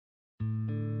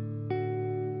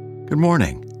Good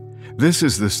morning. This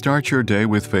is the Start Your Day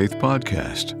with Faith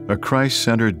podcast, a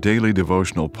Christ-centered daily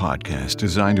devotional podcast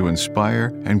designed to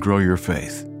inspire and grow your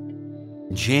faith.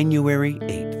 January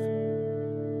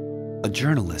 8th. A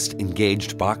journalist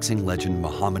engaged boxing legend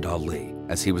Muhammad Ali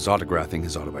as he was autographing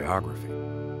his autobiography.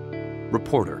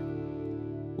 Reporter: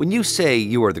 when you say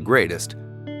you are the greatest,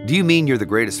 do you mean you're the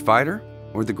greatest fighter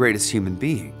or the greatest human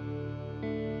being?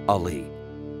 Ali: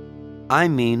 I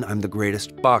mean I'm the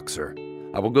greatest boxer.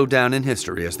 I will go down in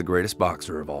history as the greatest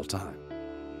boxer of all time.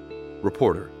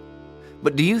 Reporter: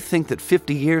 but do you think that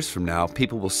 50 years from now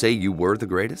people will say you were the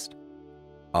greatest?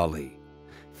 Ali: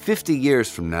 50 years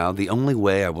from now, the only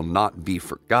way I will not be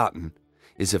forgotten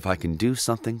is if I can do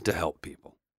something to help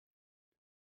people.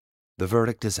 The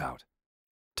verdict is out.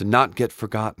 To not get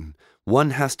forgotten,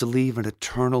 one has to leave an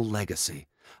eternal legacy,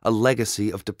 a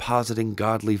legacy of depositing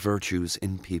godly virtues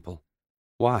in people.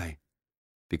 Why?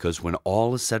 Because when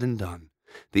all is said and done,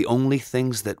 the only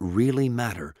things that really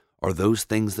matter are those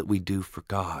things that we do for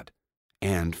God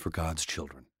and for God's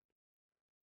children.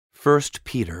 1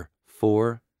 Peter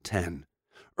 4:10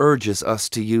 urges us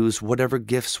to use whatever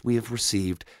gifts we have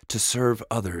received to serve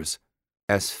others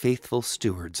as faithful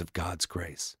stewards of God's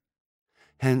grace.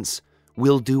 Hence,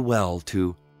 we'll do well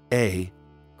to A,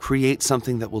 create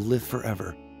something that will live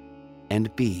forever,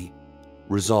 and B,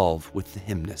 resolve with the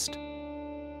hymnist.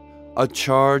 A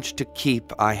charge to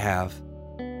keep I have,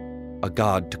 a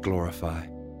God to glorify,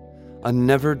 a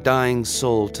never-dying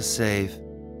soul to save,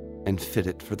 and fit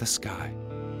it for the sky.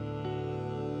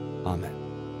 Amen.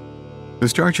 The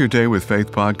Start Your Day with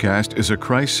Faith podcast is a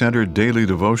Christ-centered daily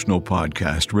devotional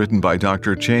podcast written by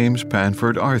Dr. James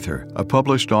Panford Arthur, a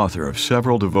published author of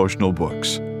several devotional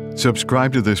books.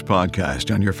 Subscribe to this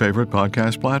podcast on your favorite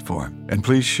podcast platform, and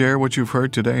please share what you've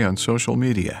heard today on social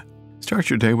media. Start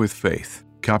your day with faith.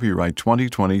 Copyright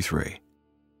 2023.